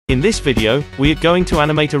In this video, we are going to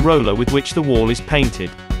animate a roller with which the wall is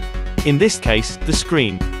painted. In this case, the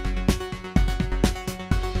screen.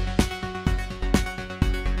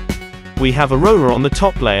 We have a roller on the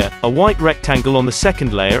top layer, a white rectangle on the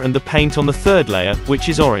second layer and the paint on the third layer, which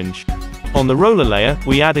is orange. On the roller layer,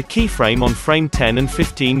 we add a keyframe on frame 10 and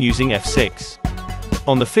 15 using F6.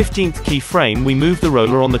 On the 15th keyframe we move the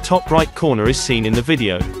roller on the top right corner as seen in the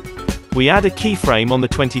video. We add a keyframe on the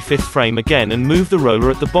 25th frame again and move the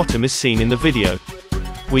roller at the bottom as seen in the video.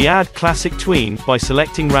 We add classic tween by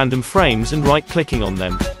selecting random frames and right-clicking on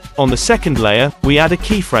them. On the second layer, we add a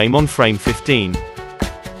keyframe on frame 15.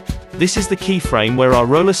 This is the keyframe where our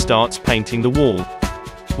roller starts painting the wall.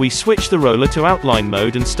 We switch the roller to outline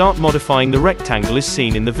mode and start modifying the rectangle as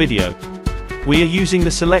seen in the video. We are using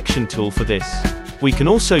the selection tool for this. We can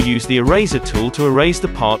also use the eraser tool to erase the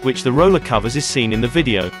part which the roller covers as seen in the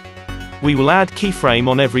video. We will add keyframe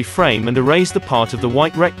on every frame and erase the part of the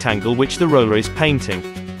white rectangle which the roller is painting.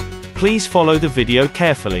 Please follow the video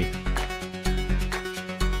carefully.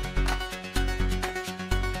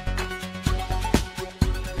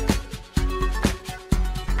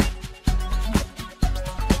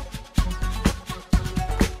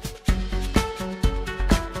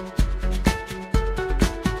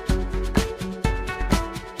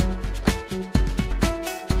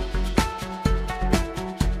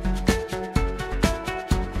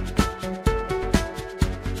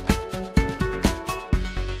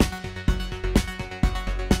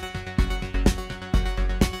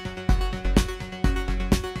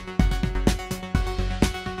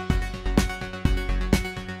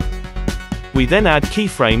 We then add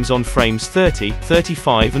keyframes on frames 30,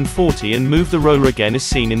 35 and 40 and move the roller again as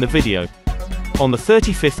seen in the video. On the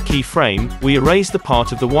 35th keyframe, we erase the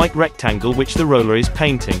part of the white rectangle which the roller is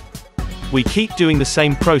painting. We keep doing the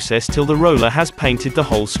same process till the roller has painted the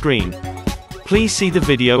whole screen. Please see the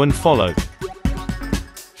video and follow.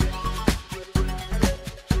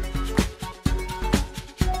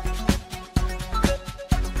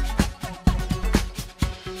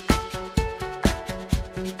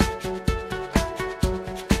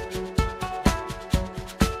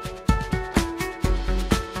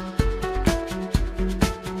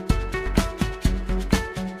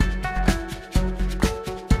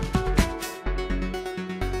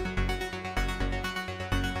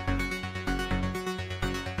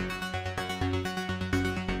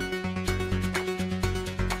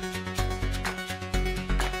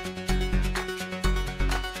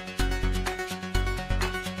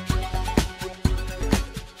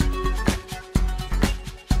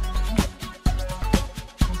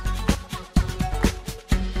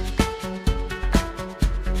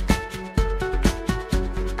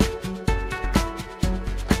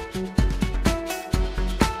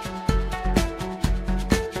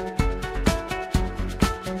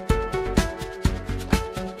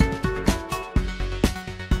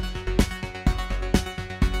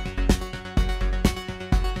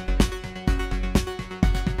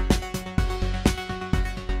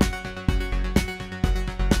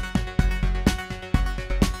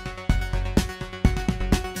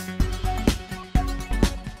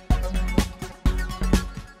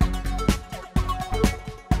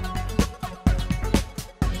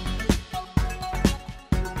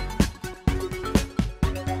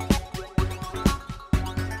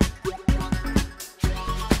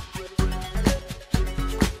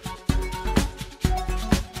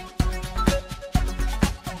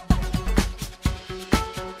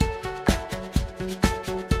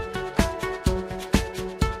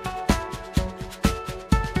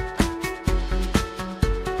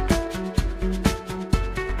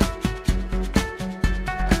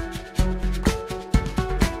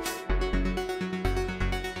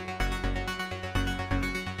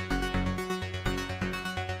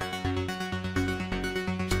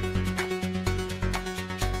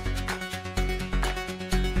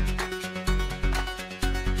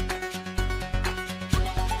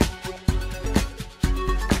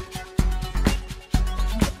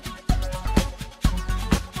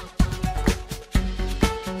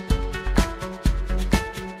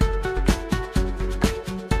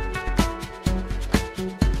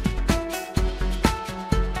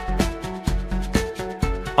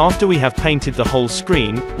 After we have painted the whole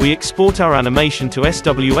screen, we export our animation to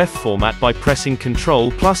SWF format by pressing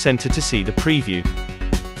Ctrl+Enter to see the preview.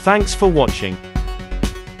 Thanks for watching.